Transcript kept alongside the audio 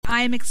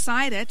I'm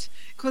excited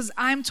because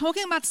I'm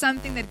talking about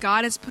something that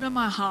God has put on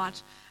my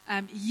heart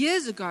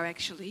years ago,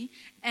 actually.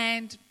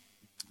 And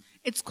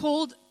it's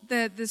called,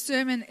 the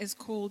sermon is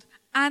called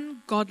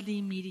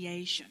Ungodly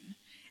Mediation.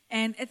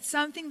 And it's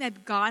something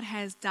that God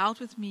has dealt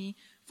with me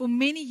for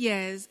many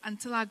years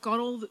until I got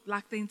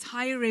the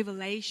entire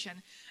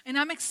revelation. And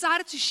I'm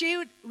excited to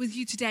share it with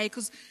you today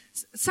because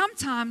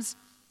sometimes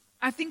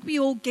I think we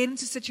all get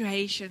into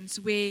situations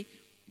where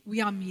we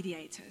are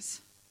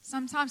mediators.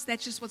 Sometimes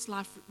that's just what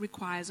life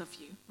requires of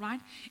you, right?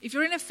 If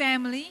you're in a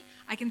family,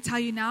 I can tell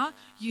you now,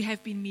 you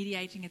have been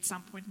mediating at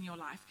some point in your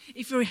life.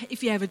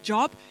 If you have a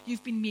job,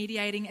 you've been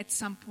mediating at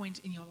some point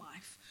in your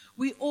life.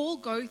 We all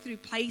go through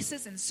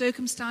places and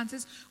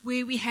circumstances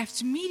where we have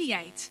to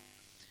mediate.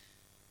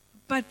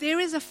 But there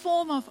is a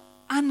form of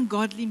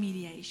ungodly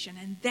mediation,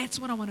 and that's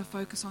what I want to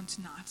focus on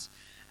tonight.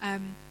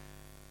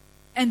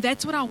 And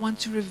that's what I want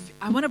to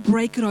I want to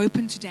break it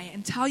open today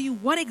and tell you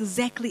what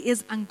exactly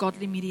is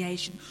ungodly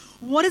mediation.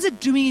 What is it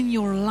doing in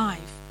your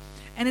life?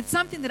 And it's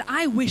something that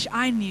I wish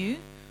I knew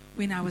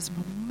when I was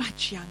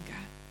much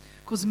younger.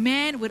 Because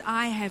man, would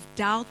I have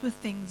dealt with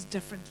things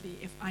differently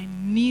if I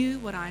knew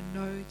what I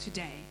know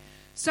today.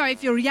 So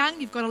if you're young,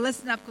 you've got to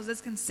listen up because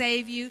this can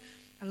save you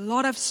a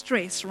lot of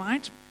stress,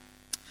 right?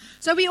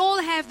 So we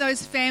all have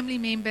those family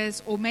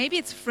members, or maybe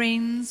it's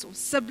friends or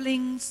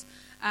siblings,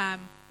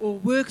 or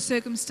work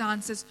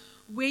circumstances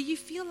where you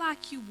feel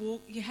like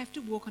you have to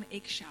walk on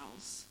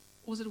eggshells.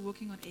 Or is it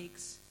walking on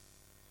eggs?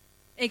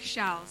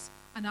 Eggshells.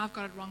 I know I've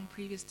got it wrong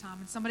previous time,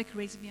 and somebody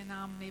corrected me, and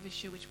now I'm never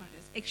sure which one it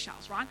is.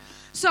 Eggshells, right?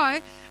 So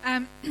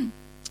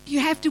you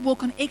have to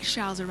walk on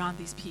eggshells around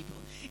these people.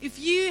 If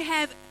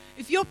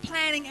you're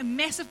planning a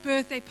massive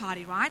birthday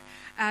party, right?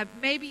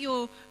 Maybe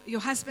your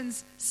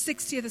husband's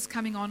 60th is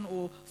coming on,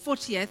 or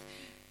 40th.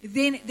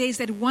 Then there's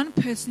that one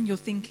person you're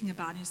thinking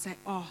about, and you say,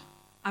 "Oh,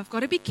 I've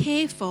got to be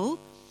careful,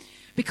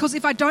 because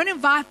if I don't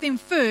invite them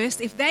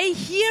first, if they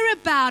hear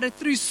about it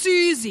through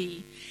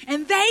Susie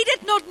and they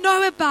did not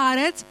know about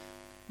it,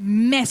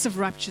 massive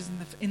ruptures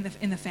in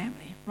the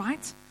family,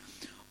 right?"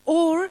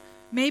 Or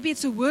maybe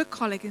it's a work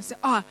colleague and say,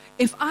 "Oh,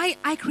 if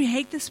I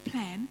create this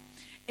plan,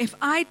 if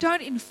I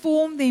don't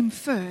inform them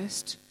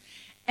first,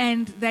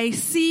 and they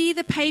see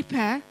the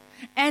paper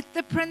at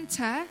the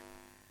printer,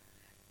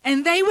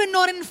 and they were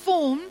not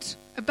informed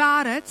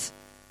about it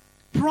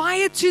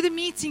prior to the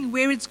meeting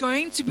where it's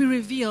going to be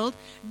revealed,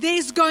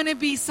 there's going to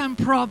be some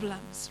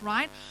problems,"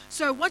 right?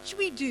 So what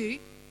we do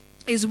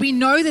is we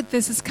know that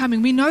this is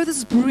coming. We know this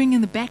is brewing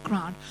in the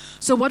background.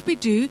 So what we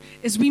do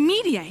is we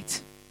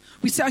mediate.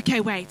 We say,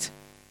 "Okay, wait.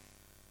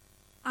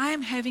 I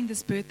am having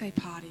this birthday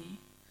party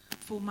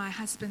for my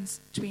husband's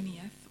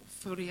 20th or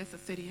 40th or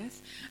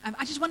 30th.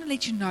 I just want to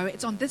let you know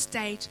it's on this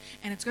date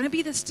and it's going to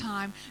be this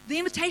time. The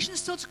invitation is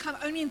still to come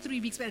only in 3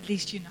 weeks, but at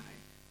least you know.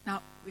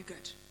 Now, we're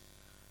good.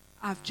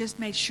 I've just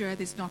made sure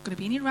there's not going to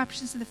be any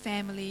eruptions in the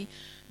family.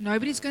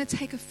 Nobody's going to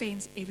take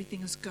offense.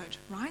 Everything is good,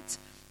 right?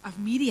 I've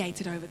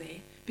mediated over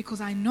there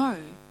because I know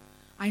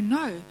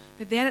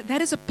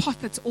that is a pot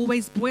that's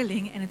always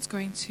boiling and it's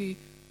going to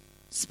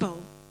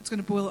spill. It's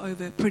going to boil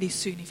over pretty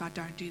soon if I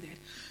don't do that.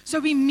 So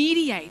we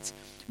mediate.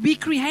 We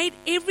create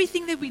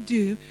everything that we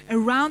do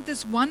around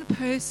this one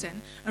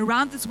person,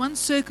 around this one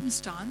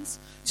circumstance,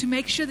 to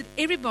make sure that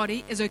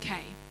everybody is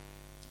okay.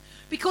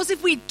 Because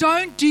if we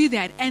don't do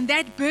that and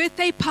that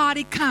birthday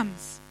party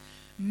comes,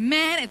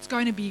 man, it's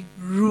going to be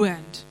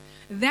ruined.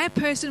 That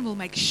person will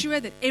make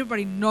sure that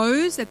everybody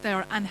knows that they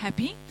are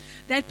unhappy.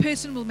 That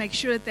person will make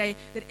sure that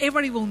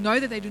everybody will know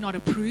that they do not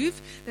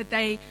approve, that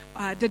they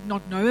did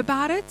not know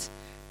about it.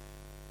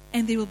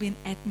 And there will be an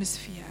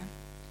atmosphere.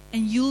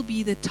 And you'll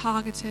be the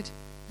targeted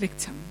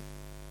victim.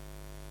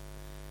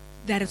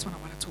 That is what I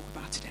want to talk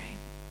about today.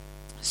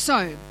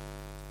 So,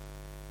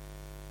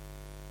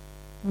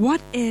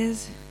 what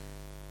is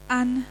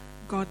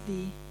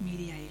ungodly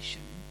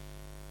mediation?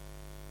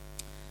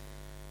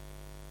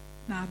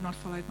 Now, I've not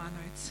followed my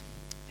notes.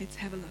 Let's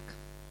have a look.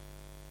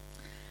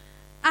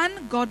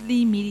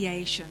 Ungodly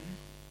mediation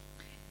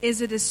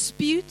is a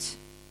dispute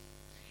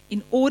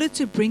in order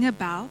to bring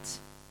about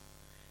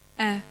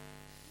a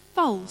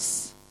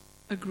false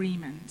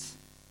agreement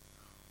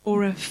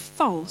or a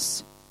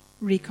false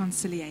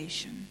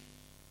reconciliation.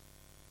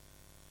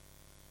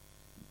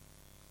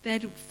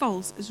 That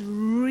false is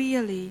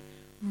really,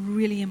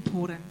 really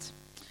important,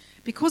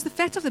 because the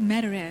fact of the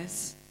matter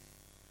is,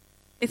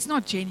 it's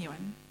not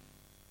genuine.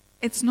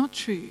 It's not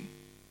true.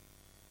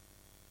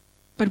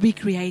 But we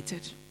create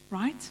it,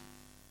 right?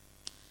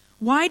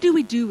 Why do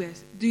we do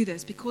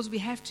this? Because we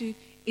have to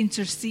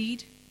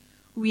intercede.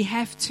 We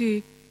have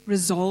to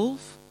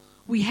resolve.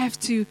 We have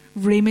to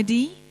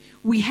remedy.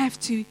 We have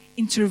to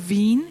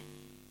intervene.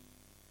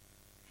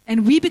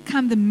 And we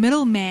become the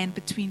middleman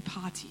between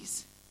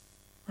parties,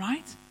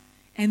 right?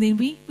 And then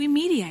we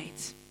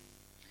mediate.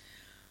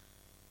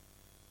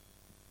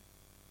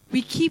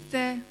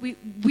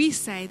 We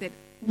say that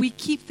we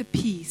keep the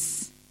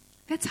peace.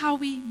 That's how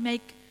we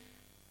make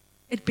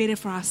it better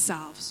for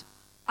ourselves.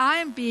 I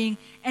am being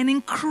an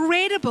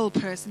incredible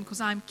person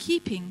because I'm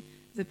keeping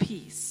the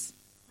peace,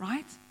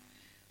 right?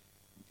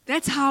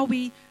 That's how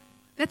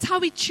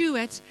we chew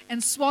it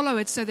and swallow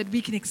it so that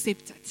we can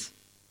accept it.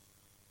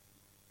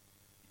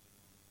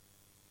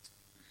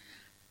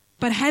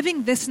 But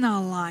having this in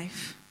our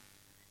life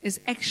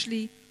is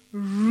actually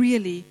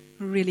really,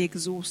 really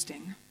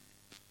exhausting.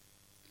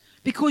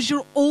 Because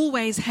you're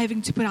always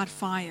having to put out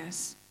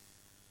fires.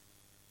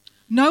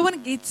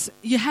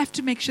 You have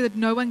to make sure that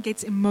no one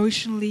gets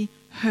emotionally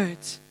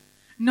hurt.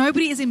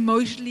 Nobody is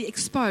emotionally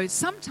exposed.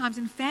 Sometimes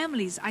in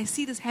families, I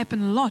see this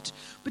happen a lot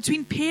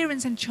between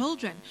parents and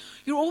children.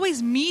 You're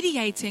always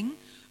mediating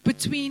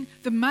between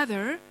the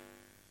mother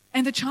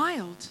and the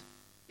child,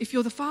 if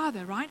you're the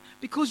father, right?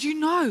 Because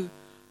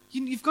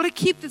you've got to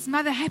keep this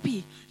mother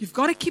happy. You've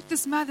got to keep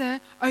this mother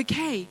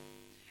okay.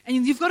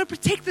 And you've got to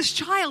protect this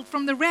child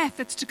from the wrath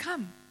that's to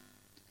come.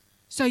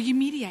 So you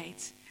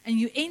mediate and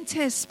you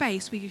enter a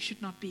space where you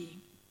should not be.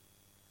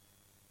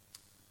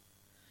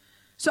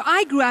 So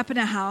I grew up in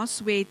a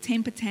house where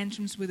temper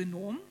tantrums were the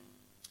norm,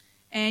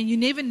 and you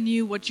never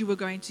knew what you were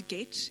going to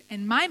get.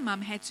 And my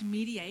mum had to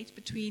mediate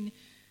between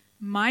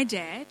my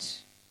dad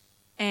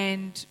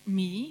and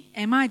me,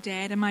 and my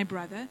dad and my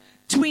brother,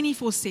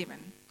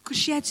 24/7, because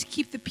she had to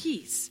keep the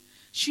peace.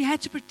 She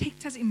had to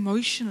protect us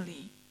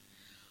emotionally.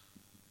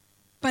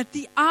 But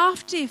the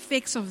after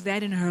effects of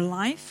that in her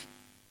life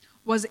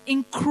was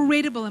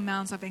incredible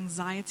amounts of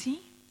anxiety.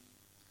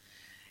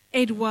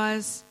 It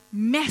was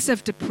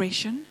massive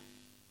depression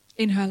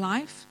in her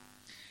life.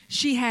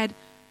 She had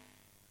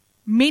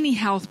many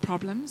health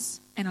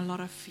problems and a lot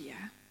of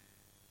fear.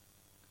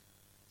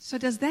 So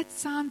does that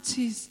sound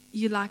to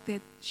you like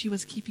that she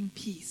was keeping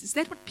peace? Is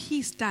that what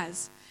peace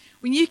does?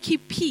 When you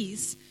keep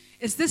peace,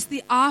 is this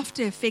the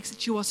after effects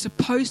that you are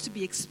supposed to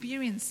be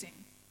experiencing?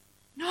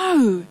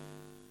 No.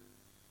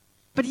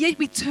 But yet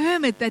we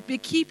term it that we're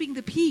keeping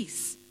the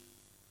peace.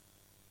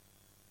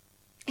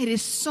 It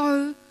is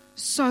so,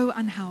 so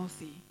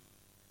unhealthy.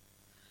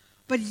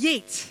 But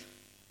yet,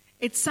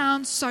 it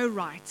sounds so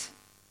right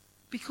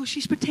because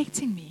she's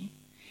protecting me.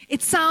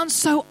 It sounds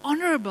so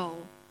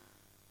honorable.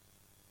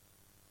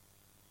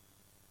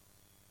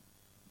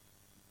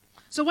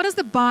 So what does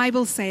the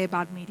Bible say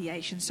about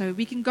mediation? So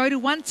we can go to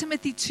 1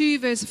 Timothy 2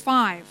 verse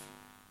 5.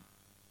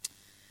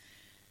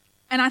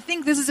 And I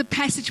think this is a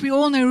passage we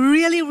all know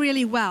really,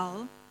 really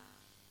well.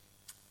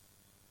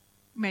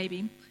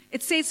 Maybe.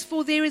 It says,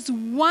 "For there is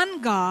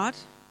one God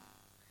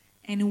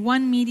and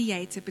one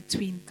mediator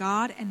between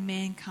God and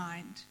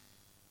mankind,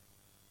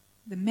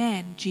 the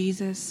man,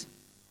 Jesus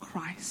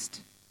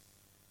Christ."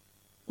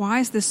 Why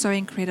is this so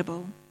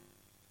incredible?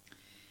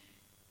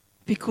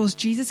 Because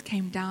Jesus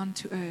came down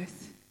to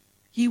earth.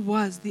 He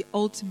was the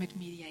ultimate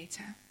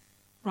mediator,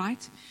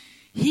 right?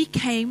 He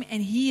came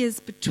and he is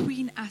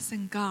between us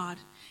and God.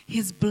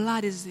 His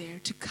blood is there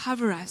to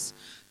cover us,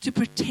 to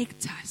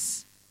protect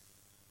us.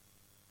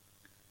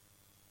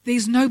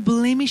 There's no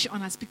blemish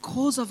on us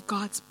because of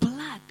God's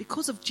blood,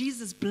 because of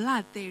Jesus'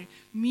 blood. They're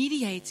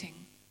mediating,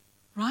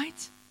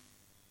 right?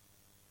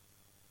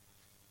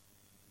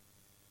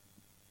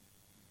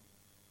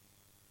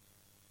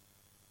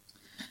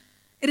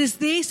 It is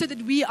there so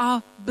that we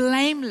are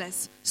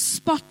blameless,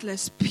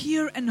 spotless,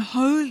 pure and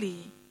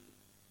holy.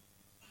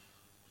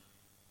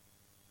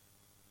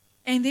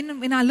 And then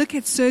when I look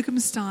at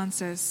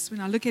circumstances,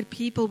 when I look at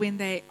people when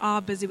they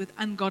are busy with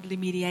ungodly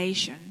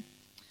mediation,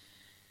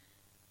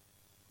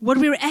 what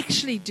we're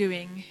actually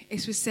doing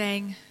is we're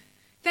saying,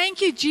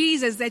 "Thank you,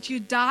 Jesus, that you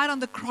died on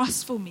the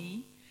cross for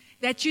me,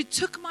 that you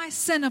took my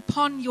sin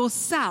upon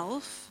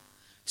yourself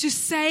to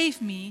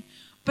save me,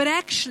 but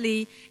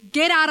actually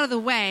get out of the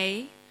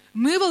way,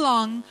 move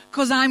along,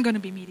 because I'm going to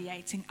be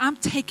mediating. I'm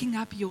taking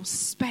up your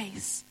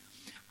space.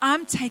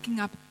 I'm taking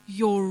up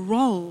your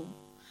role.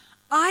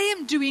 I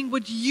am doing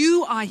what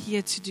you are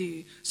here to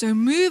do. So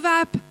move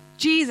up,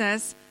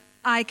 Jesus,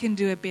 I can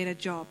do a better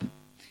job."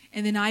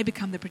 And then I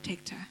become the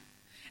protector.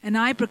 And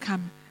I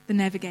become the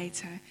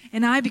navigator.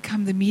 And I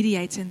become the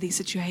mediator in these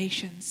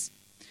situations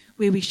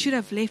where we should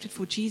have left it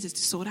for Jesus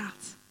to sort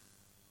out.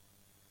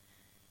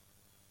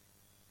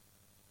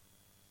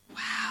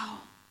 Wow.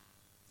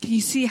 Can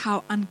you see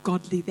how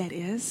ungodly that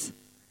is?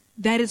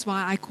 That is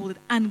why I call it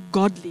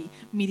ungodly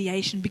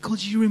mediation,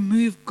 because you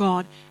remove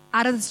God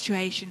out of the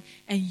situation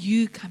and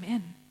you come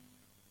in.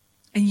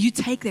 And you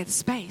take that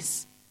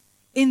space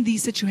in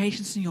these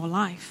situations in your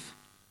life.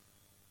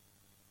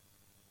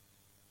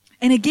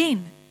 And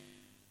again,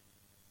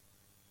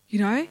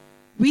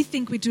 we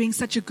think we're doing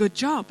such a good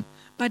job,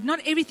 but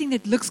not everything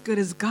that looks good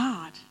is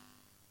God.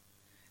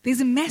 There's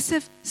a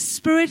massive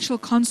spiritual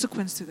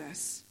consequence to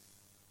this.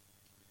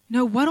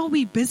 What are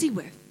we busy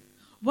with?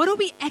 What are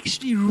we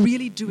actually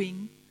really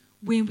doing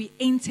when we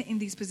enter in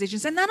these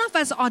positions? And none of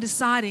us are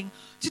deciding,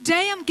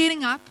 today I'm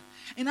getting up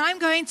and I'm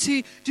going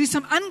to do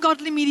some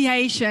ungodly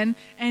mediation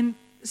and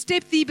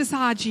step thee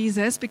beside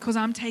Jesus because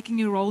I'm taking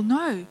your role.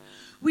 No.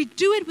 We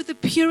do it with the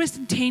purest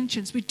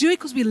intentions. We do it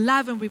because we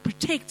love and we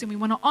protect and we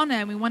want to honor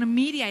and we want to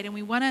mediate and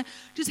we want to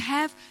just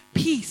have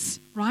peace,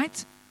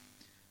 right?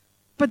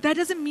 But that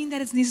doesn't mean that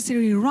it's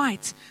necessarily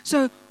right.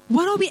 So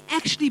what are we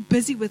actually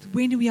busy with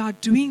when we are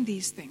doing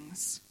these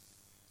things?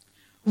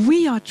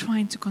 We are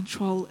trying to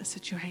control a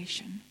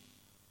situation.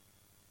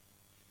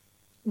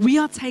 We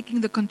are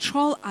taking the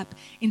control up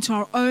into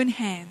our own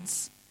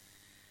hands.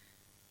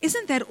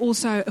 Isn't that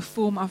also a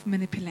form of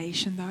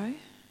manipulation, though?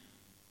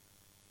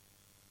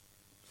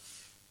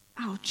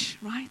 Ouch,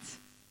 right?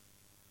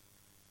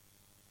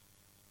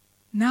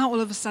 Now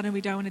all of a sudden we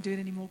don't want to do it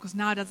anymore because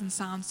now it doesn't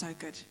sound so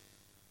good.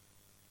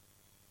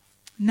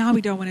 Now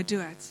we don't want to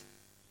do it.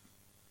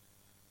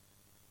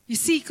 You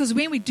see, because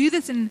when we do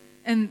this in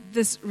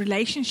this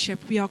relationship,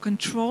 we are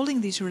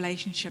controlling these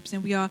relationships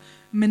and we are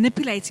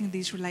manipulating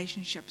these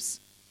relationships.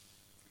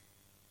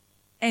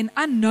 And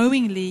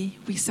unknowingly,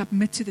 we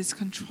submit to this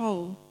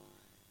control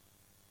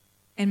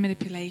and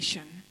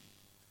manipulation.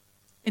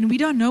 And we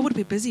don't know what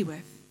we're busy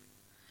with.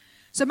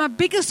 So my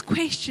biggest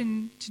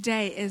question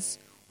today is,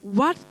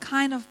 what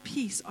kind of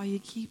peace are you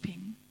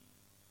keeping?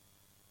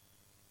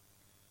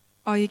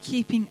 Are you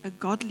keeping a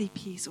godly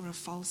peace or a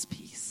false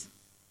peace?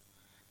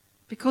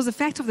 Because the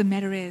fact of the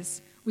matter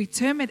is, we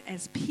term it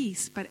as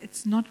peace, but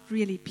it's not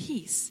really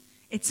peace.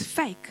 It's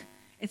fake.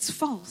 It's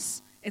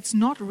false. It's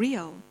not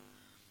real.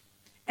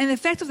 And the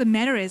fact of the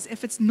matter is,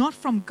 if it's not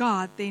from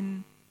God,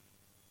 then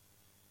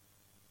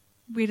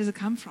where does it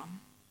come from?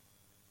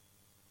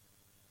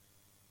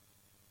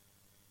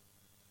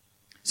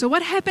 So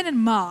what happened in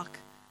Mark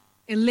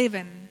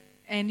 11,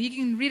 and you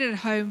can read it at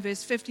home,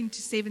 verse 15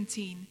 to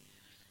 17.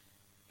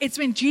 It's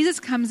when Jesus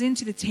comes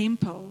into the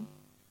temple,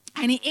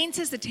 and he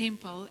enters the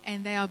temple,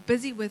 and they are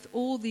busy with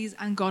all these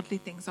ungodly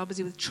things. They're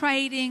busy with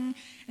trading,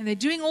 and they're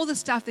doing all the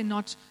stuff they're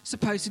not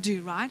supposed to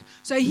do, right?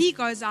 So he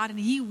goes out, and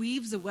he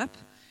weaves a whip,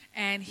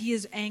 and he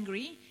is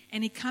angry,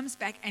 and he comes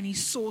back, and he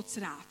sorts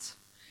it out.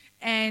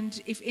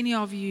 And if any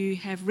of you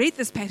have read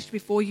this passage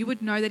before, you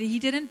would know that he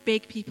didn't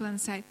beg people and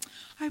say,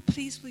 oh,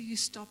 please will you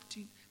stop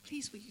doing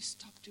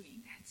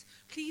that?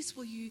 Please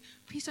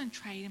don't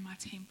trade in my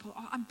temple.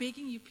 Oh, I'm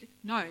begging you. Please.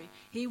 No,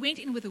 he went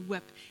in with a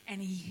whip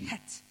and he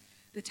hit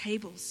the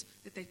tables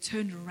that they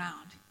turned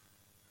around.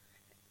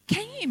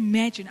 Can you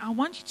imagine? I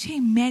want you to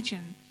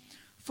imagine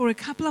for a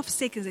couple of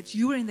seconds that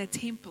you were in that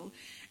temple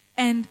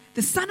and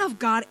the Son of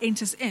God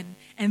enters in,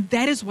 and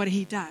that is what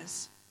he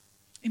does.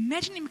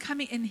 Imagine him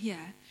coming in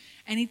here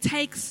and he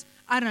takes,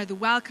 the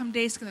welcome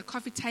desk and the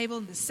coffee table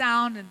and the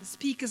sound and the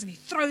speakers, and he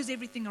throws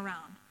everything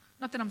around.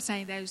 Not that I'm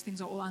saying those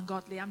things are all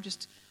ungodly. I'm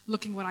just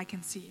looking what I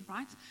can see,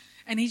 right?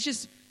 And he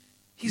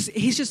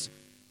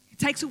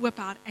takes a whip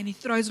out and he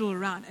throws it all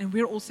around, and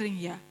we're all sitting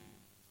here.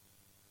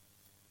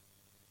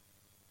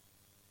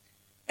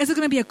 Is it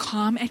going to be a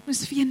calm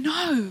atmosphere?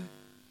 No.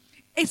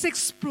 It's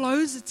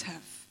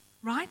explosive,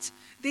 right?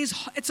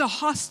 It's a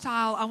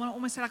hostile, I want to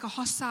almost say like a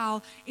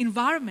hostile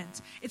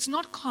environment. It's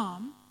not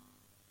calm.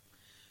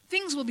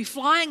 Things will be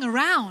flying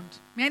around.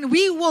 Man,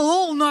 we will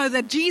all know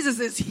that Jesus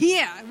is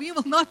here. We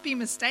will not be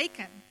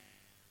mistaken.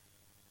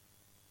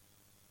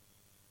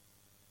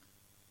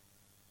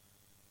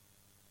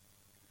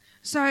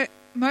 So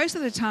most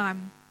of the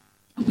time,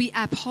 we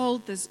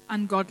uphold this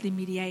ungodly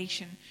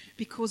mediation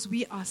because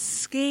we are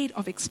scared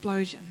of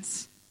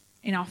explosions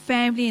in our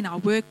family, in our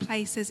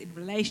workplaces, in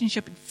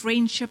relationship, in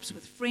friendships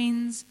with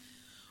friends.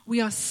 We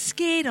are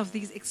scared of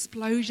these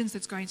explosions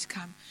that's going to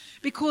come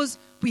because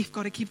we've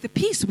got to keep the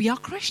peace. We are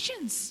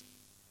Christians.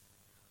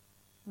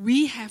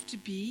 We have to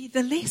be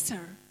the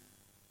lesser.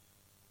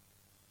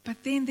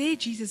 But then there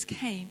Jesus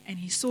came and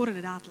he sorted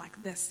it out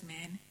like this,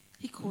 man.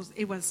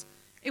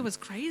 It was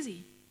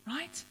crazy,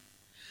 right?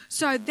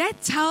 So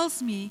that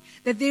tells me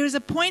that there is a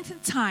point in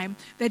time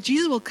that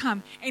Jesus will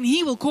come and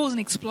he will cause an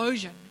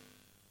explosion.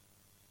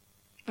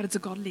 But it's a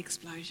godly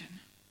explosion.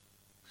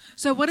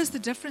 So what is the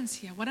difference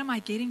here? What am I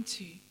getting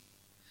to?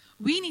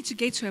 We need to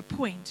get to a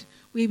point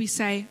where we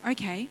say,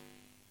 okay,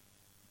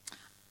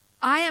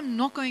 I am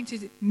not going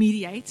to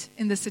mediate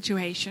in this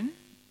situation.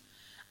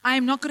 I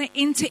am not going to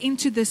enter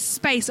into this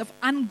space of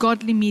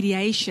ungodly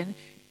mediation.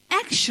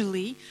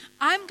 Actually,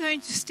 I'm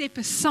going to step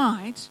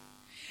aside,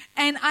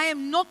 and I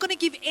am not going to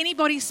give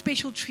anybody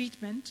special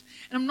treatment,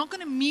 and I'm not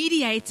going to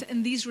mediate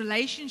in these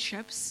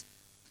relationships.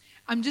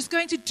 I'm just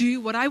going to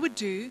do what I would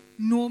do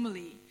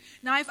normally.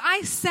 Now, if I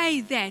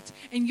say that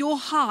and your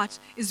heart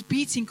is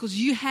beating because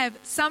you have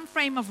some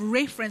frame of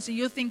reference and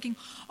you're thinking,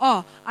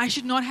 oh, I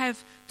should not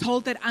have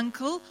told that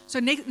uncle, so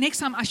next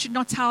time I should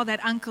not tell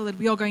that uncle that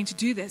we are going to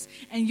do this,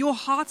 and your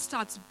heart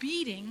starts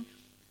beating,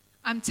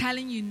 I'm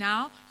telling you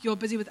now, you're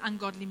busy with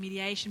ungodly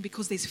mediation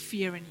because there's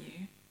fear in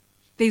you.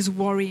 There's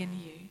worry in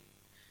you.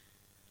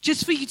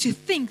 Just for you to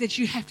think that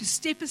you have to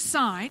step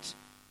aside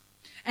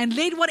and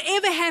let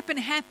whatever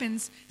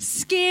happens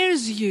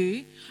scares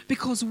you,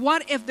 because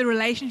what if the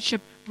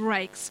relationship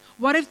breaks?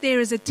 What if there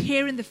is a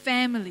tear in the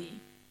family?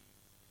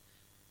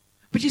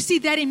 But you see,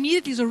 that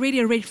immediately is already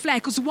a red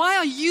flag, because why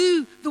are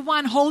you the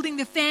one holding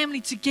the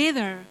family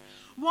together?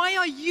 Why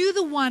are you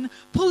the one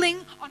pulling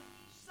on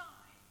each side,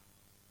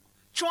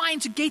 trying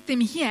to get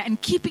them here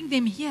and keeping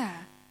them here?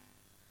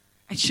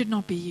 It should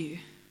not be you.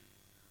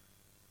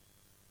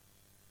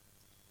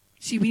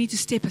 See, we need to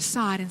step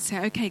aside and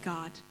say, okay,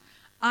 God,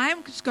 I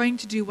am just going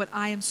to do what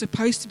I am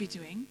supposed to be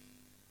doing.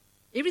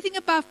 Everything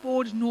above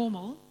board is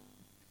normal.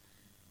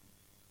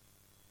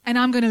 and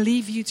I'm going to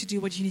leave you to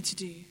do what you need to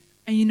do.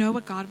 And you know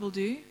what God will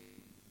do?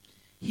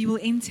 He will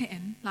enter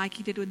in, like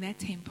he did in that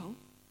temple,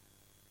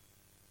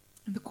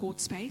 in the court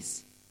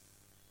space,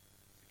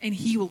 and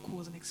he will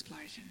cause an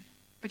explosion.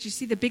 But you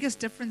see, the biggest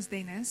difference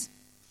then is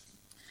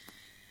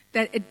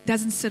that it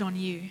doesn't sit on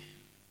you.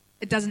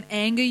 It doesn't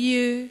anger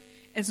you.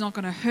 It's not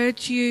going to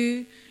hurt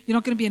you. You're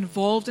not going to be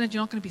involved in it.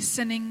 You're not going to be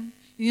sinning.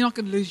 You're not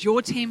going to lose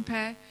your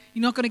temper.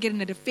 You're not going to get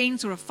in a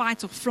defense or a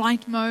fight or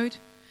flight mode,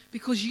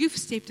 because you've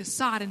stepped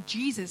aside and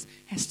Jesus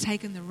has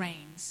taken the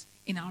reins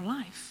in our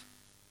life.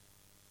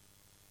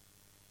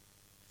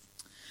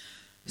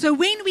 So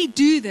when we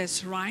do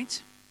this,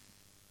 right,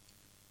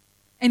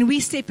 and we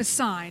step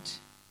aside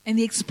and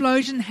the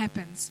explosion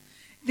happens,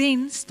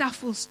 then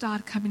stuff will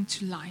start coming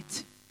to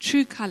light.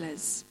 True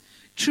colors,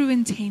 true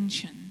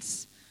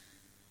intentions,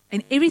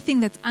 and everything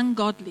that's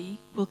ungodly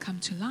will come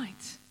to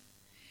light.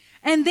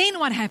 And then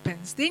what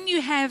happens? Then you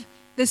have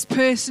this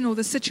person or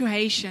the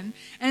situation,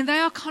 and they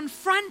are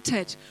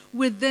confronted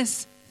with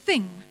this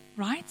thing,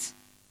 right?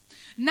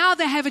 Now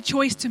they have a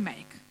choice to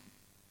make.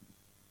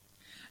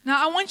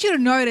 Now I want you to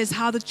notice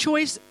how the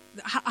choice,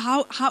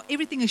 how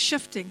everything is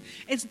shifting.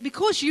 It's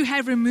because you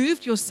have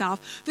removed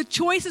yourself. The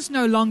choice is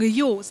no longer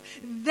yours.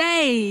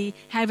 They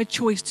have a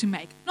choice to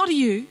make, not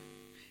you.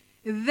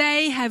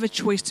 They have a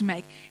choice to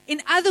make.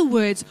 In other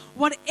words,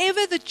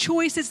 whatever the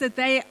choices that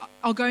they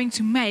are going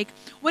to make,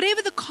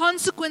 whatever the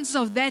consequences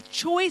of that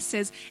choice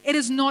is, it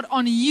is not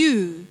on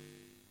you.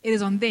 It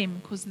is on them,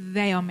 because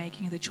they are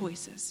making the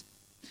choices.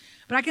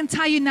 But I can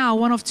tell you now,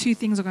 one of two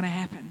things are going to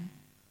happen.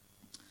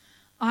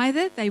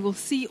 Either they will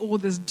see all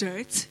this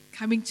dirt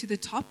coming to the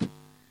top,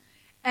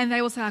 and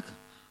they will say, like,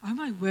 oh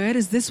my word,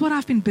 is this what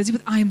I've been busy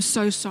with? I am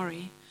so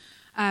sorry.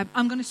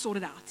 I'm going to sort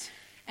it out.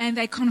 And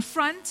they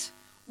confront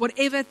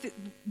whatever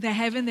they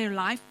have in their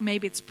life.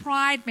 Maybe it's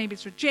pride, maybe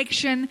it's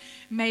rejection,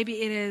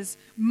 maybe it is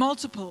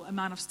multiple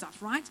amount of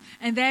stuff, right?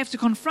 And they have to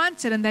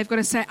confront it, and they've got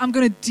to say, I'm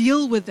going to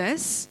deal with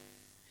this,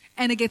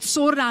 and it gets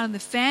sorted out in the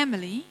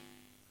family.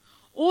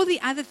 Or the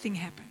other thing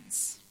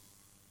happens.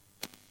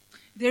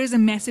 There is a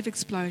massive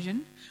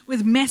explosion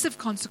with massive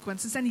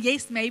consequences, and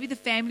yes, maybe the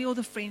family or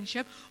the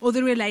friendship or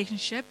the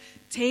relationship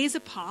tears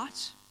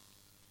apart.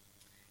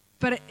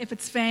 But if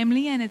it's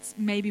family and it's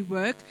maybe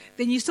work,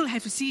 then you still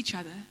have to see each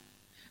other.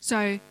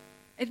 So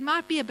it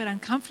might be a bit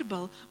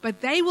uncomfortable,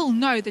 but they will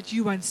know that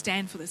you won't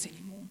stand for this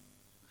anymore.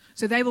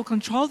 So they will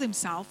control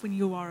themselves when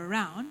you are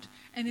around,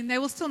 and then they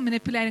will still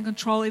manipulate and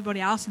control everybody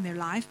else in their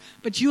life,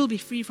 but you will be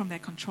free from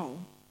that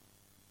control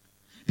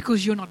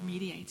because you're not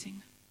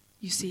mediating,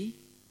 you see.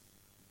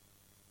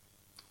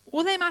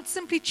 Or they might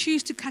simply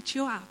choose to cut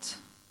you out.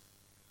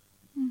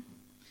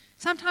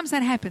 Sometimes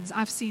that happens.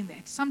 I've seen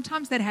that.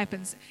 Sometimes that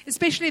happens,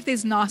 especially if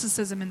there's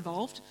narcissism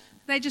involved.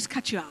 They just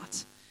cut you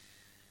out.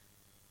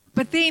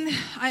 But then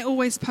I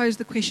always pose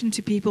the question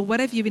to people, what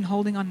have you been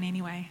holding on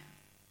anyway?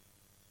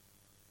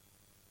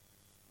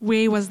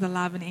 Where was the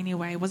love in any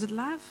way? Was it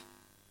love?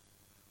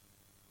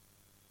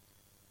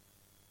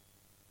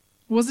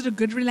 Was it a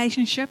good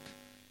relationship?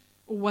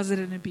 Or was it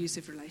an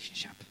abusive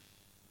relationship?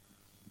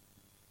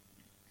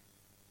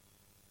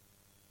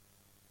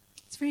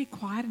 It's very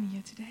quiet in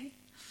here today.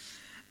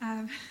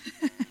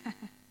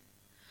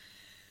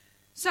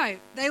 So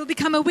they will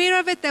become aware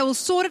of it, they will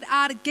sort it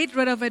out, get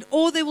rid of it,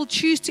 or they will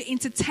choose to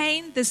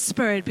entertain the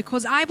spirit,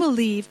 because I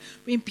believe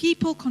when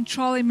people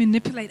control and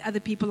manipulate other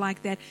people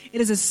like that, it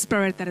is a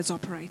spirit that is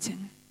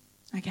operating.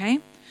 Okay?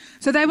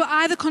 So they will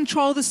either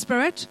control the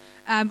spirit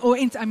or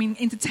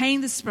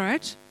entertain the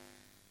spirit,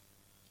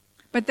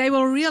 but they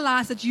will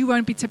realize that you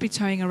won't be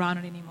tippy-toeing around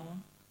it anymore,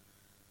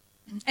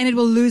 and it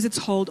will lose its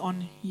hold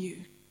on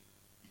you.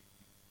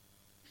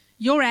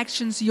 Your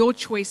actions, your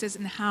choices,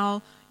 and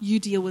how you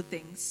deal with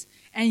things.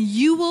 And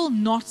you will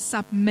not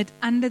submit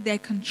under their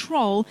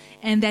control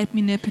and that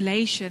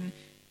manipulation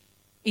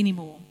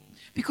anymore.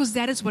 Because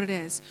that is what it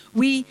is.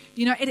 The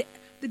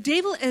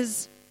devil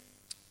is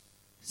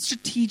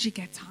strategic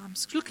at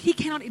times. Look, he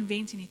cannot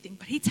invent anything,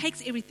 but he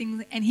takes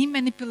everything and he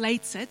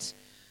manipulates it.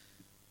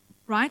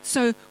 Right?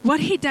 So what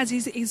he does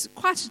is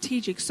quite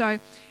strategic. So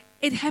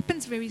it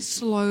happens very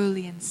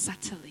slowly and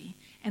subtly.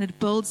 And it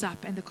builds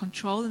up, and the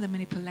control and the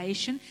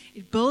manipulation,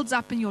 it builds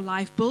up in your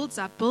life, builds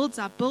up,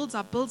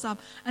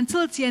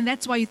 until it's here. And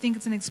that's why you think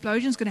it's an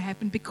explosion is going to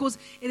happen, because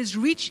it is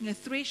reaching a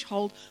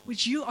threshold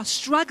which you are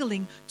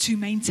struggling to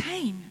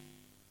maintain.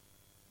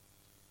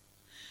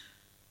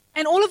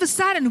 And all of a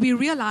sudden, we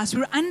realize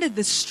we're under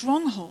this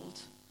stronghold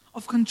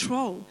of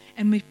control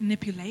and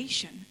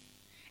manipulation,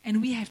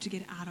 and we have to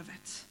get out of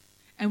it.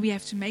 And we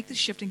have to make the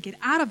shift and get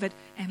out of it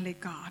and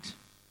let God.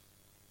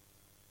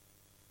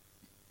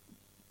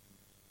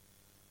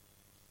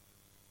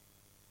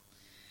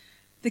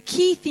 The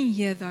key thing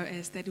here, though,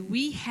 is that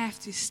we have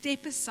to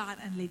step aside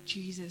and let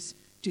Jesus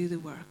do the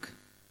work.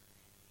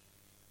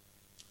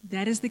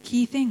 That is the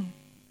key thing.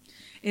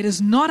 It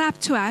is not up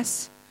to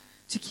us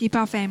to keep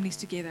our families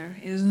together.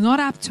 It is not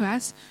up to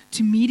us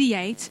to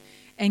mediate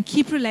and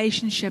keep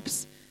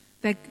relationships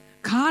that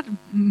God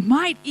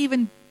might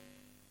even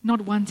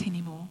not want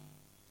anymore.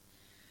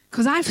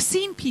 Because I've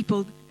seen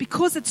people,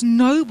 because it's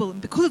noble and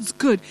because it's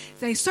good,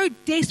 they so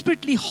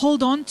desperately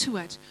hold on to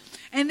it.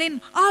 And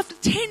then after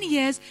 10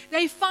 years,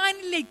 they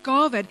finally let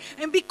go of it.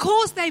 And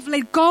because they've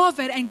let go of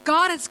it and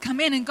God has come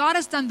in and God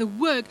has done the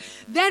work,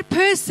 that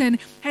person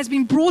has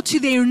been brought to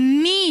their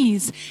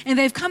knees. And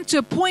they've come to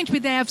a point where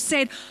they have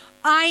said,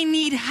 I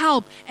need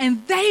help.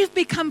 And they've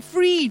become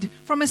freed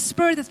from a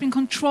spirit that's been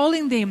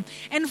controlling them.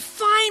 And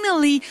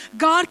finally,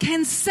 God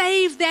can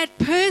save that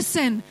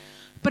person.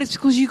 But it's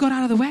because you got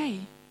out of the way.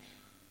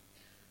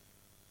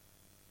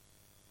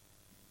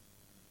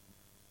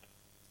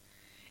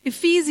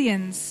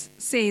 Ephesians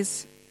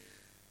says,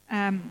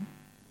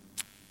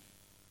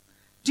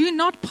 do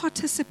not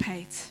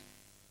participate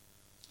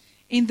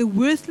in the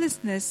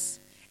worthlessness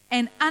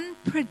and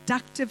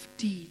unproductive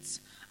deeds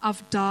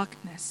of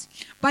darkness,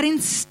 but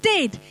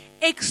instead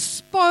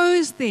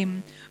expose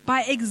them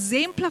by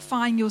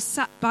exemplifying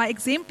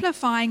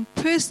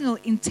personal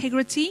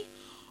integrity,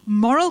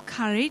 moral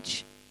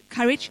courage,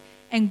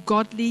 and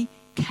godly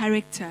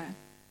character.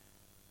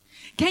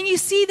 Can you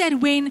see that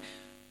when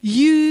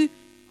you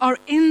are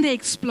in the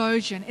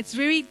explosion, it's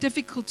very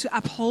difficult to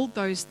uphold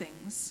those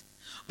things.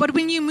 But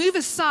when you move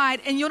aside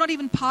and you're not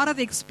even part of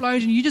the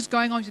explosion, you're just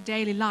going on to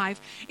daily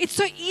life, it's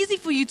so easy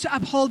for you to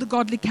uphold a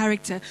godly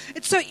character.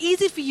 It's so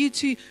easy for you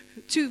to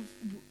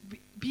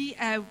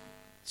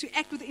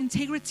act with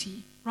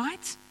integrity,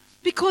 right?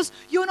 Because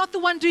you're not the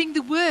one doing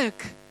the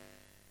work.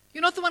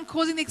 You're not the one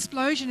causing the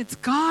explosion. It's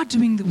God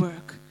doing the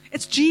work.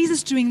 It's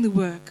Jesus doing the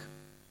work.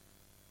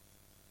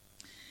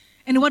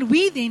 And what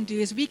we then do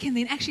is we can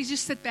then actually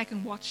just sit back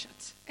and watch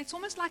it. It's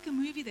almost like a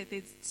movie that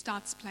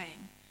starts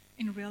playing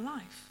in real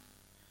life.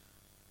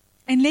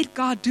 And let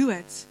God do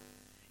it.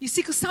 You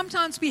see, because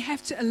sometimes we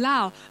have to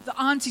allow the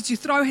auntie to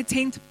throw her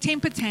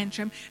temper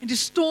tantrum and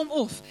just storm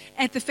off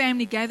at the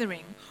family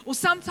gathering. Or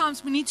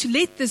sometimes we need to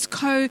let this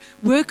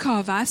co-worker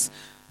of us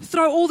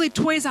throw all their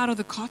toys out of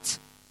the cot.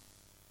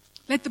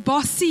 Let the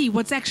boss see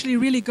what's actually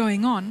really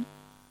going on.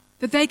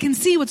 That they can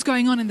see what's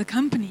going on in the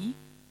company.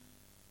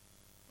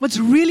 What's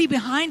really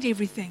behind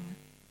everything.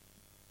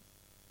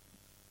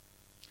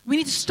 We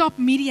need to stop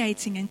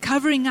mediating and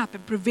covering up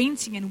and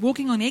preventing and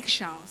walking on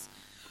eggshells.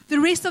 The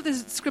rest of the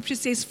scripture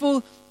says,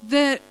 for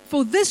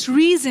this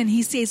reason,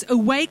 he says,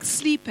 awake,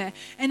 sleeper,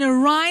 and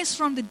arise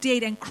from the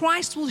dead, and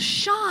Christ will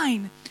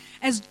shine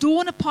as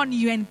dawn upon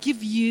you and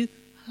give you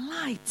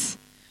light.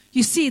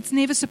 You see, it's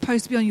never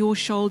supposed to be on your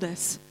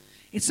shoulders.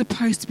 It's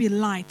supposed to be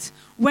light.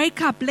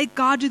 Wake up, let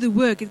God do the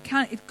work.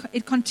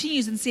 It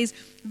continues and says,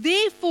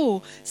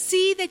 therefore,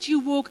 see that you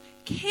walk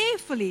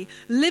carefully,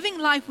 living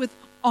life with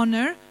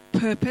honor,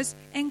 purpose,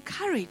 and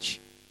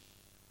courage.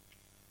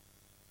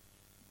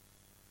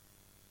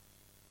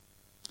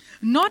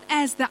 Not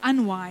as the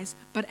unwise,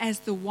 but as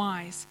the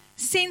wise,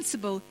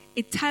 sensible,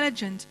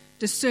 intelligent,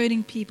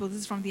 discerning people. This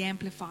is from the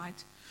Amplified.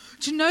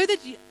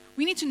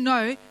 We need to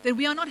know that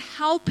we are not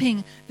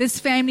helping this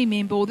family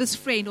member or this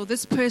friend or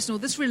this person or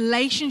this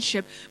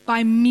relationship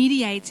by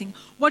mediating.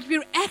 What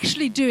we're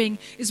actually doing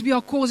is we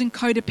are causing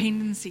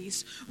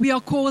codependencies. We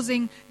are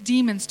causing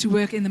demons to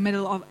work in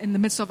the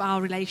midst of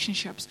our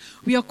relationships.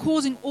 We are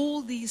causing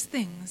all these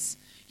things.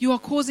 You are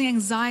causing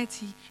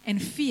anxiety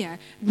and fear.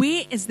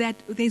 Where is that?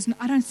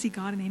 I don't see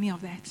God in any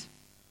of that.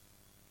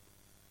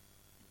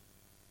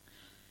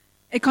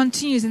 It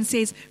continues and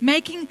says,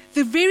 making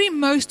the very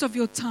most of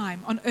your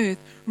time on earth,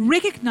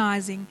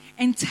 recognizing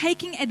and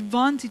taking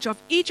advantage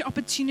of each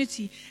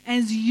opportunity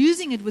and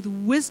using it with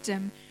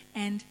wisdom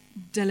and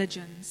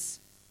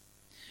diligence.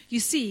 You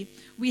see,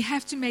 we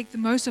have to make the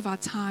most of our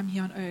time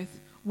here on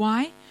earth.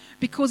 Why?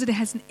 Because it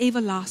has an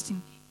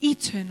everlasting,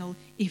 eternal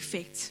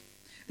effect.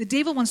 The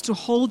devil wants to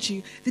hold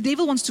you. The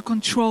devil wants to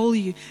control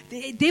you.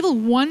 The devil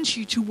wants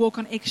you to walk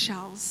on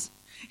eggshells.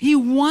 He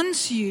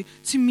wants you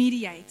to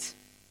mediate.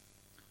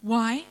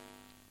 Why?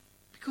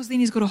 Because then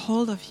he's got a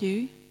hold of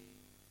you.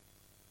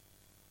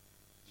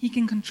 He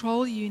can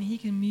control you and he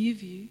can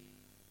move you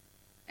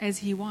as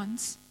he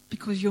wants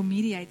because you're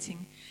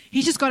mediating.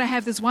 He's just got to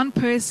have this one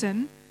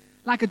person,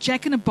 like a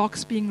jack in a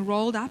box being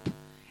rolled up,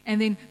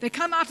 and then they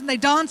come out and they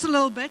dance a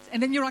little bit,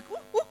 and then you're like,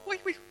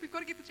 wait, we've got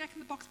to get the jack in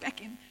the box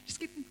back in. Just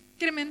get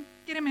him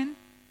in,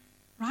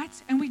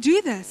 right? And we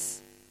do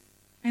this,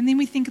 and then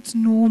we think it's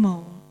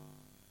normal.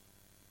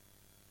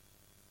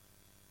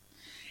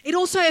 It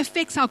also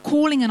affects our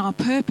calling and our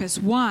purpose.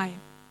 Why?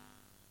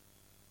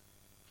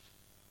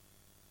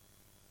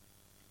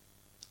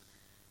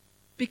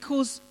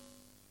 Because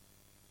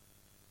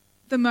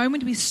the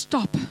moment we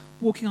stop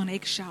walking on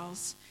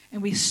eggshells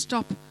and we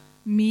stop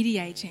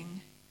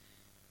mediating,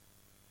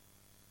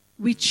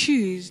 we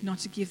choose not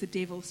to give the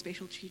devil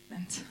special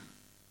treatment.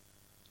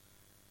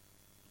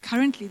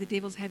 Currently, the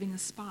devil's having a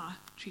spa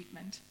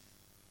treatment,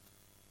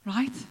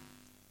 right?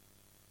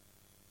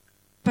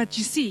 But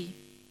you see,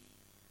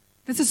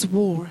 this is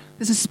war.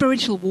 This is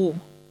spiritual war.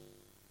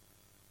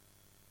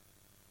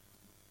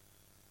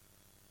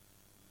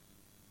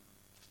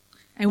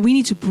 And we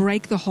need to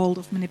break the hold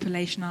of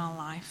manipulation in our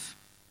life.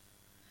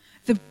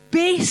 The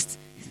best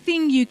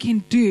thing you can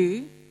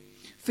do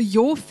for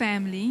your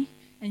family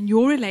and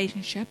your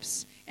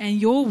relationships and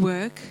your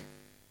work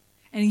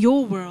and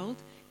your world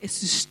is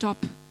to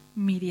stop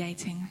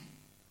mediating.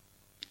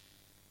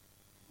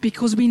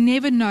 Because we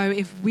never know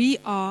if we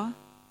are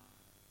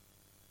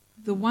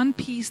the one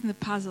piece in the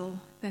puzzle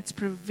that's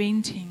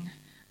preventing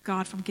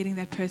God from getting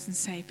that person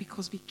saved,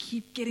 because we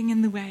keep getting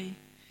in the way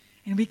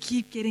and we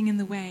keep getting in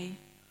the way.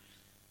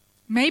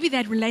 Maybe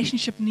that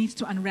relationship needs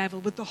to unravel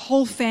with the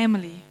whole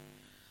family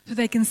so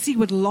they can see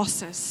what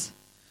loss is,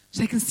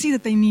 so they can see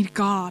that they need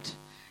God,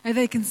 and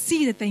they can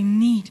see that they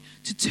need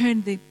to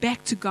turn their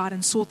back to God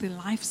and sort their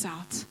lives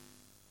out.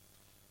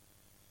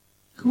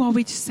 Who are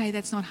we to say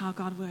that's not how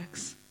God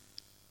works?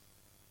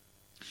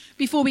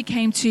 Before we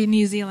came to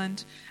New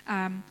Zealand,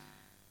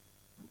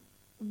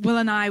 Will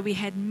and I, we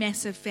had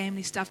massive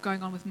family stuff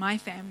going on with my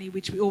family,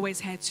 which we always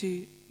had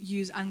to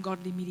use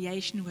ungodly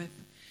mediation with.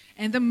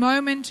 And the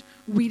moment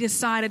we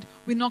decided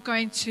we're not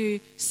going to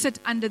sit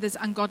under this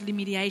ungodly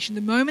mediation,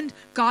 the moment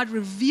God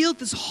revealed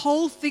this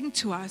whole thing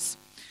to us,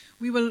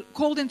 we were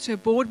called into a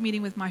board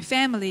meeting with my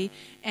family,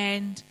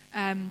 and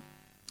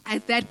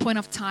at that point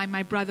of time,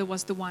 my brother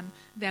was the one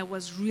that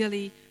was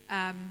really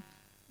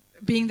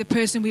being the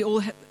person we all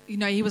had,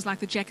 he was like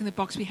the jack in the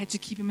box. We had to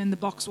keep him in the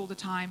box all the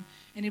time,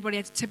 and everybody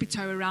had to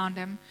tippy-toe around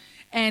him.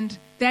 And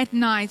that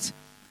night,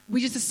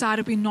 we just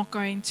decided we're not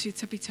going to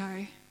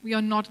tippy-toe.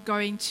 We're not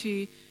going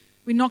to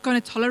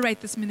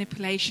tolerate this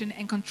manipulation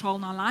and control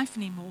in our life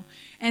anymore.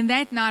 And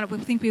that night, I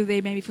think we were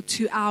there maybe for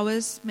 2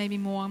 hours, maybe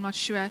more, I'm not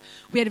sure.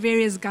 We had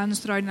various guns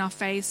thrown in our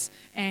face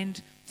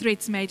and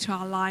threats made to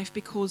our life,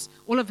 because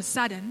all of a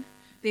sudden,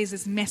 there's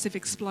this massive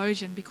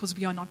explosion because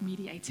we are not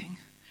mediating,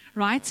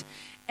 right?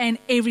 And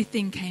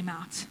everything came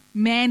out.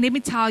 Man, let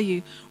me tell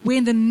you,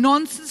 when the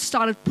nonsense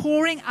started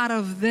pouring out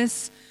of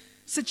this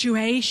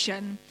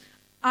situation,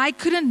 I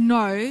couldn't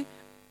know.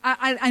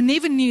 I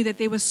never knew that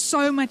there was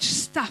so much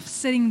stuff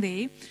sitting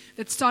there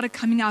that started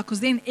coming out,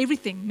 because then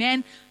everything,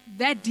 man,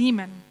 that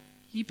demon,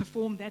 he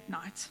performed that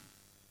night.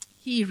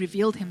 He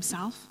revealed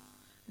himself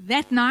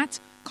that night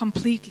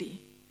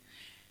completely.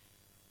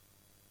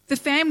 The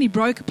family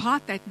broke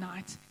apart that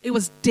night. It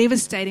was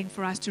devastating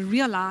for us to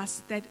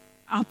realize that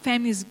our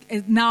family is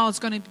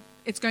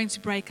going to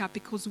break up,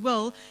 because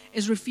Will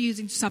is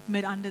refusing to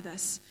submit under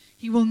this.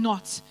 He will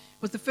not.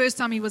 It was the first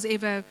time he was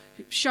ever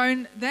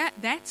shown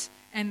that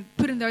and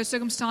put in those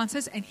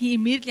circumstances, and he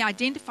immediately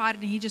identified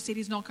it, and he just said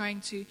he's not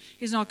going to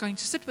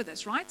sit with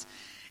us, right?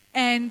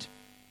 And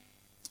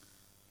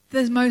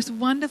the most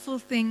wonderful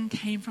thing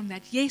came from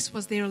that. Yes,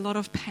 was there a lot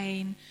of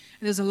pain,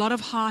 there was a lot of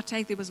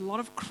heartache, there was a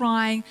lot of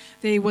crying,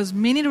 there was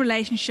many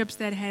relationships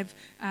that have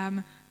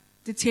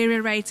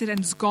deteriorated and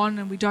is gone,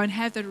 and we don't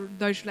have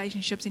those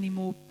relationships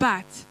anymore.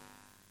 But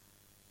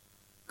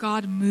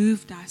God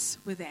moved us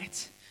with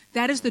that.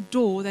 That is the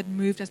door that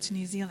moved us to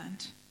New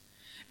Zealand.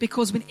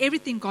 Because when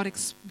everything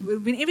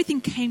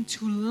came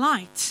to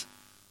light,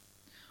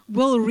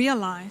 Will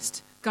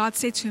realized, God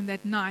said to him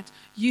that night,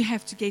 you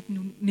have to get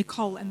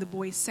Nicole and the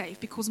boys safe,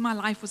 because my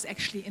life was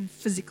actually in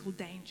physical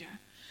danger.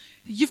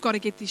 You've got to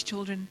get these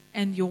children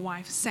and your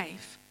wife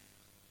safe.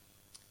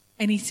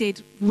 And he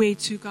said, where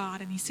to,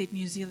 God? And he said,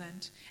 New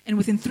Zealand. And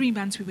within 3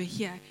 months we were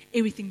here.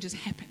 Everything just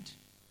happened.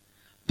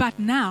 But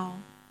now,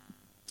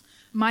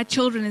 my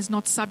children is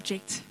not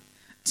subject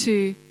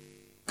to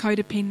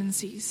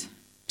codependencies,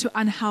 to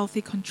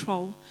unhealthy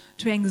control,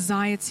 to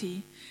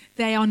anxiety.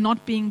 They are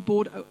not being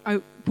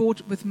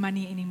bought with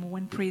money anymore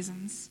in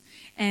presents.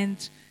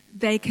 And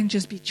they can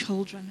just be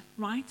children,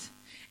 right?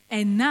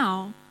 And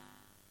now,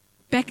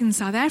 back in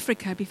South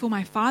Africa, before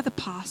my father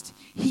passed,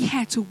 he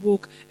had to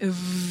walk a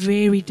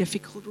very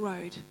difficult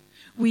road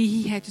where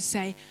he had to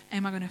say,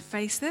 am I going to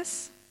face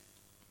this?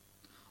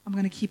 I'm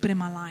going to keep it in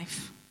my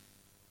life.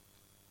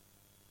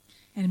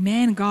 And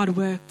man, God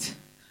worked.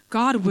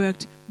 God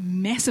worked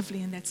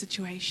massively in that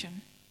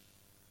situation.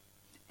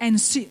 And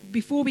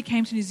before we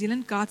came to New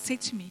Zealand, God said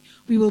to me,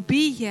 we will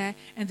be here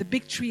and the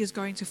big tree is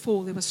going to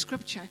fall. There was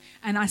scripture.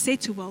 And I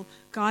said to Will,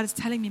 God is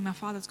telling me my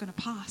father's going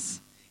to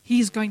pass.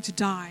 He's going to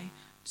die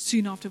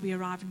soon after we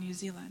arrived in New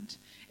Zealand.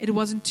 It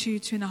wasn't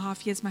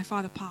 2.5 years my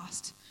father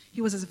passed.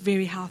 He was a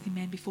very healthy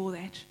man before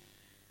that.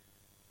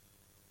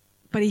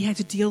 But he had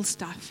to deal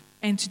stuff.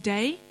 And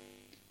today,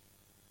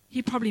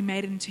 he probably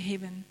made it into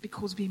heaven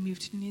because we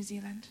moved to New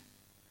Zealand.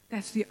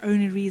 That's the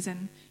only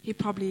reason he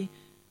probably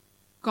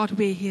got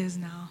where he is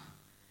now.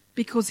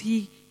 Because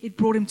it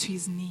brought him to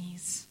his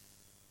knees.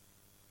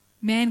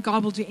 Man,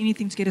 God will do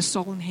anything to get a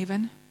soul in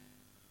heaven.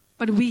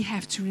 But we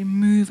have to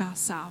remove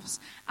ourselves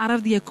out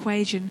of the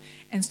equation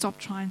and stop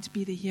trying to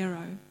be the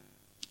hero.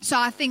 So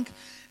I think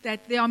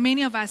that there are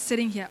many of us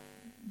sitting here.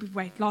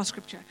 Wait, last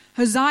scripture.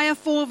 Hosea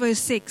 4 verse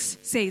 6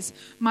 says,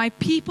 my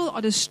people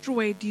are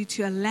destroyed due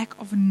to a lack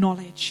of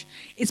knowledge.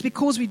 It's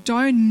because we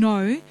don't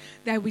know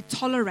that we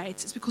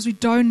tolerate. It's because we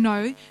don't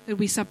know that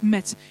we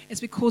submit.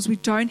 It's because we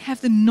don't have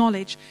the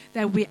knowledge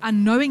that we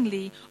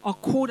unknowingly are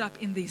caught up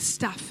in this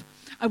stuff.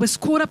 I was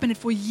caught up in it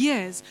for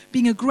years,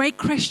 being a great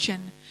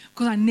Christian,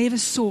 because I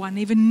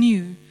never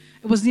knew.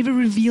 It was never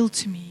revealed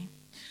to me.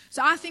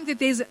 So I think that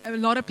there's a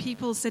lot of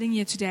people sitting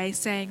here today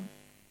saying,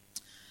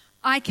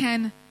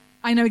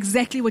 I know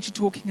exactly what you're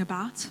talking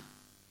about,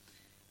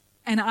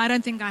 and I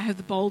don't think I have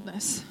the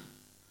boldness.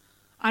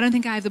 I don't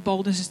think I have the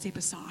boldness to step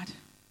aside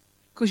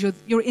because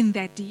you're in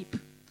that deep.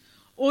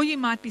 Or you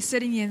might be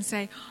sitting here and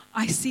say,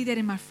 I see that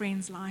in my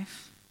friend's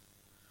life.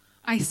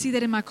 I see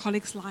that in my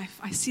colleague's life.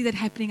 I see that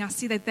happening. I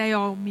see that they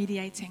are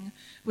mediating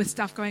with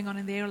stuff going on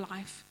in their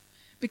life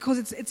because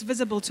it's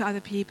visible to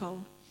other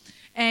people.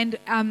 And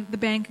the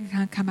band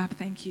can come up,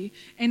 thank you.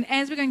 And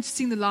as we're going to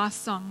sing the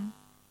last song,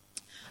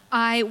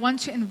 I want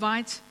to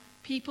invite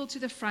people to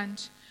the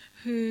front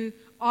who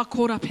are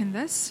caught up in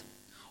this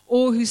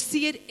or who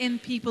see it in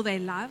people they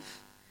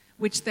love,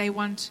 which they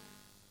want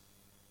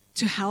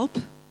to help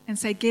and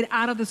say, get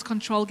out of this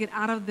control, get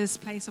out of this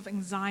place of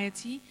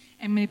anxiety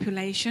and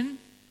manipulation.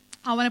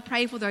 I want to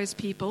pray for those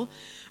people,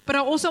 but I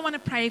also want to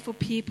pray for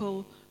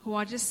people who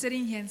are just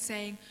sitting here and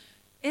saying,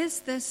 is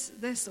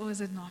this or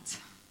is it not?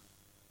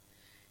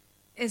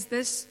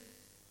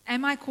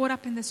 Am I caught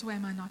up in this or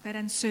am I not? That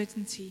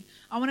uncertainty.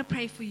 I want to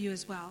pray for you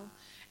as well.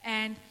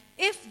 And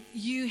if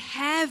you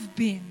have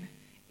been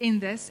in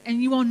this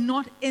and you are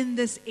not in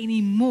this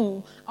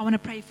anymore, I want to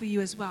pray for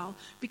you as well.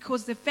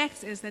 Because the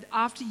fact is that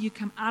after you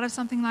come out of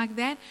something like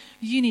that,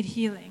 you need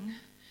healing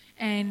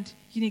and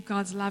you need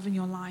God's love in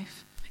your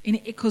life.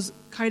 Because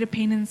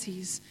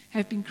codependencies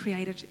have been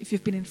created if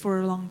you've been in for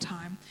a long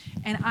time.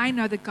 And I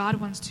know that God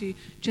wants to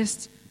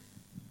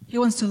He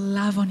wants to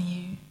love on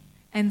you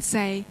and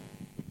say,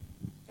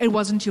 it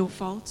wasn't your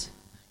fault.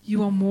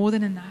 You are more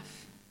than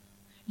enough.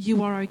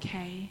 You are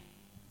okay.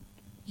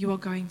 You are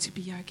going to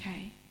be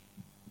okay.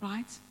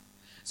 Right?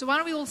 So why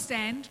don't we all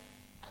stand,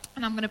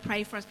 and I'm going to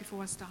pray for us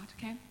before I start,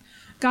 okay?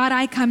 God,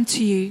 I come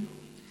to you,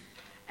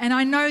 and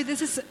I know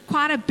this is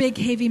quite a big,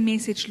 heavy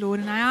message, Lord,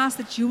 and I ask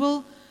that you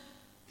will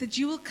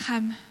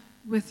come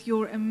with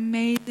your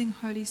amazing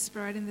Holy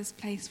Spirit in this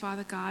place,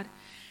 Father God,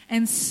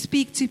 and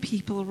speak to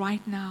people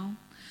right now.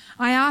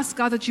 I ask,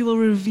 God, that you will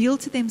reveal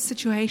to them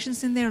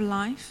situations in their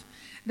life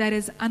that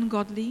is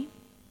ungodly,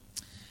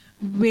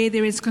 where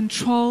there is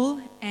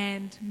control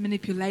and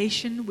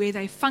manipulation, where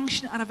they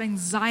function out of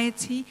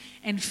anxiety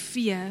and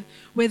fear,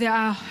 where they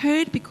are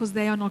hurt because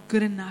they are not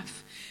good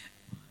enough.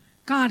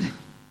 God,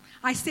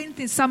 I sense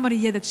there's somebody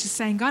here that's just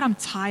saying, God, I'm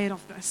tired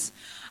of this.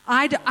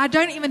 I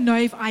don't even know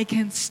if I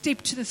can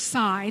step to the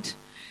side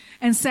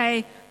and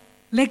say,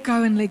 let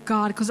go and let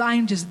God, because I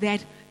am just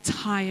that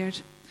tired.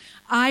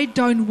 I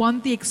don't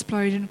want the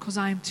explosion because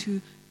I am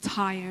too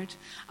tired.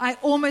 I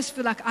almost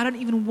feel like I don't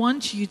even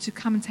want you to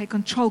come and take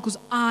control because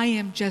I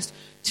am just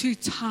too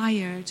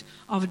tired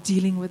of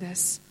dealing with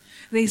this.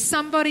 There's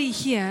somebody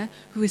here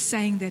who is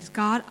saying that,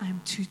 God,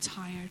 I'm too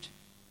tired.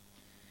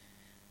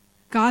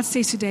 God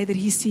says today that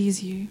He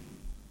sees you.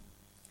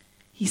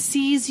 He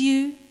sees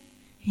you.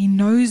 He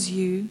knows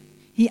you.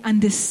 He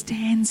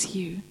understands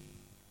you.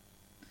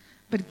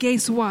 But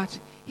guess what?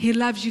 He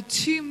loves you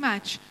too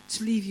much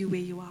to leave you where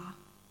you are.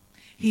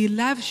 He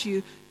loves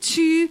you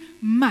too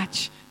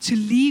much to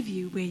leave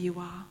you where you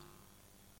are.